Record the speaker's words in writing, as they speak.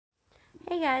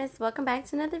Hey guys, welcome back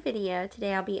to another video.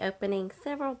 Today I'll be opening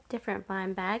several different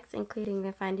blind bags, including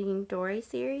the Finding Dory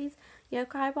series,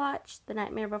 Yokai Watch, The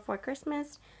Nightmare Before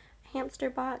Christmas, Hamster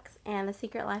Box, and The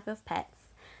Secret Life of Pets.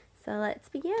 So let's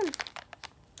begin.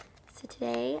 So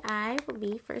today I will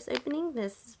be first opening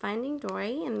this Finding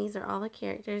Dory, and these are all the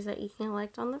characters that you can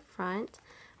collect on the front.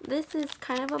 This is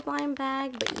kind of a blind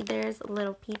bag, but there's a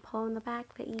little peephole in the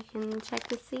back that you can check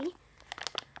to see.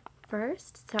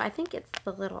 First, so I think it's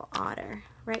the little otter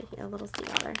right here, little sea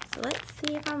otter. So let's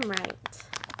see if I'm right.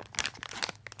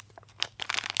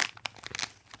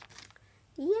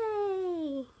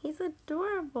 Yay! He's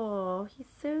adorable. He's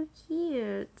so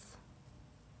cute.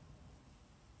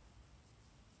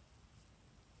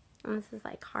 And this is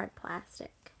like hard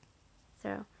plastic.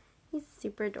 So he's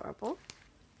super adorable.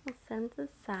 I'll set him to the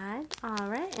side.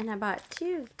 Alright, and I bought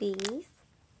two of these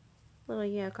little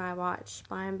Yokai Watch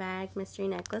blind bag mystery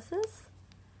necklaces.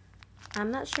 I'm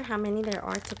not sure how many there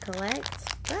are to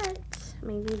collect, but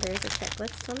maybe there's a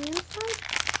checklist on the inside.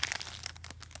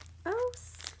 Oh,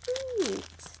 sweet!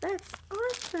 That's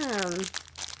awesome!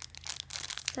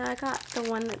 So I got the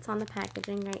one that's on the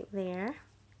packaging right there.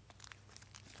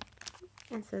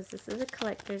 It says this is a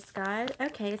collector's guide.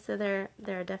 Okay, so there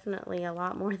are definitely a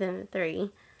lot more than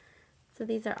 3. So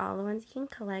these are all the ones you can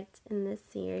collect in this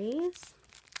series.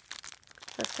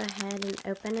 Let's go ahead and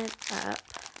open it up.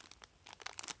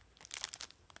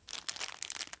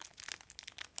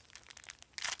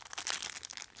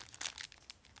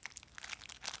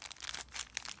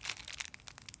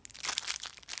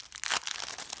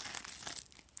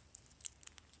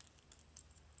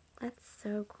 That's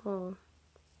so cool.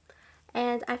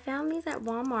 And I found these at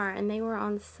Walmart and they were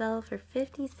on sale for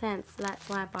 50 cents, so that's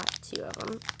why I bought 2 of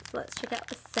them. So let's check out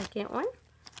the second one.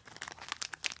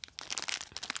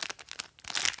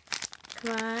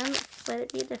 Come on, let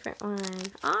it be a different one.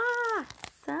 Awesome!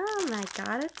 I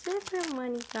got a different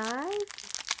one, you guys.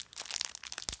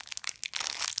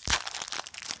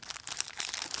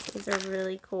 These are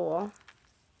really cool.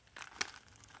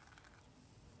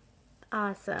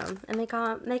 Awesome. And they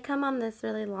come on this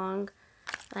really long,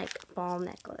 like, ball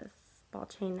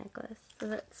chain necklace. So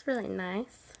that's really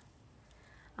nice.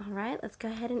 Alright, let's go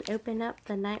ahead and open up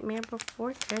the Nightmare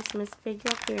Before Christmas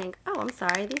figure earring. Oh, I'm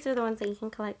sorry. These are the ones that you can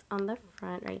collect on the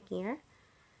front right here.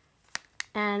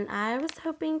 And I was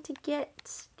hoping to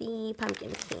get the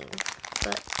Pumpkin King. So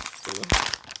let's see.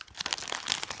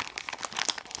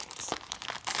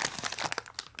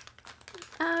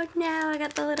 Oh no, I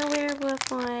got the little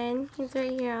werewolf one. He's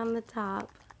right here on the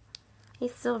top.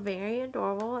 He's still very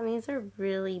adorable, and these are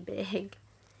really big.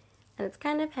 And it's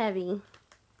kind of heavy.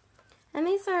 And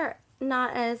these are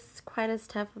not quite as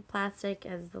tough of plastic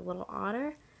as the little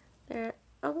otter. They're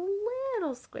a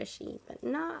little squishy, but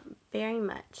not very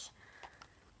much.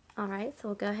 Alright, so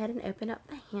we'll go ahead and open up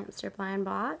the hamster blind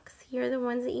box. Here are the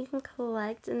ones that you can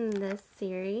collect in this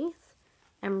series.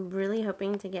 I'm really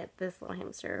hoping to get this little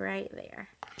hamster right there.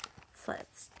 So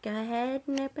let's go ahead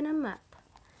and open them up.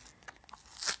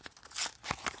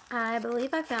 I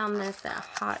believe I found this at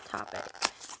Hot Topic.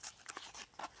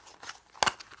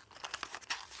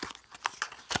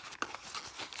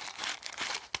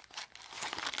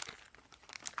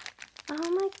 Oh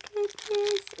my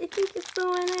goodness, I think it's the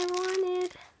one I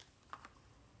wanted.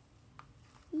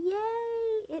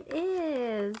 Yay, it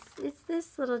is. It's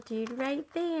this little dude right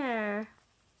there.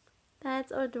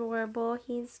 That's adorable.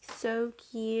 He's so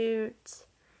cute.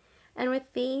 And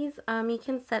with these, you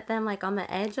can set them like on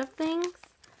the edge of things,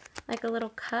 like a little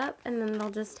cup, and then they'll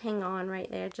just hang on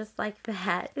right there, just like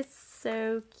that. It's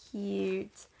so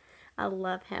cute. I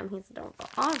love him. He's adorable.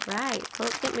 Alright, so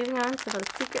let's get moving on to the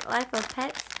Secret Life of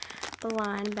Pets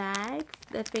blind bag,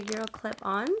 the figural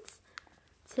clip-ons.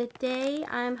 Today,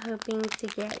 I'm hoping to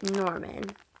get Norman.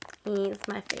 He's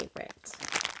my favorite.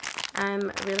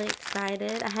 I'm really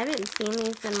excited. I haven't seen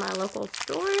these in my local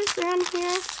stores around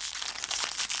here,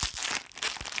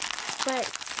 but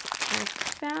I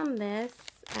found this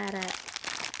at a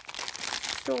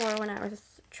store when I was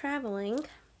traveling.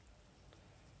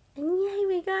 And yay,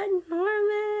 we got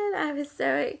Norman! I was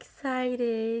so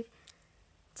excited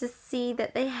to see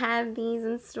that they have these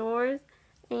in stores,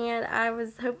 and I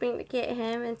was hoping to get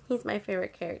him, and he's my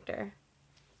favorite character.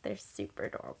 They're super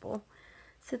adorable.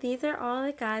 So these are all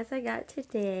the guys I got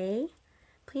today.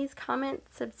 Please comment,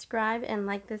 subscribe, and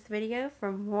like this video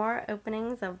for more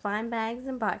openings of blind bags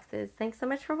and boxes. Thanks so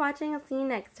much for watching. I'll see you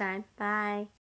next time. Bye.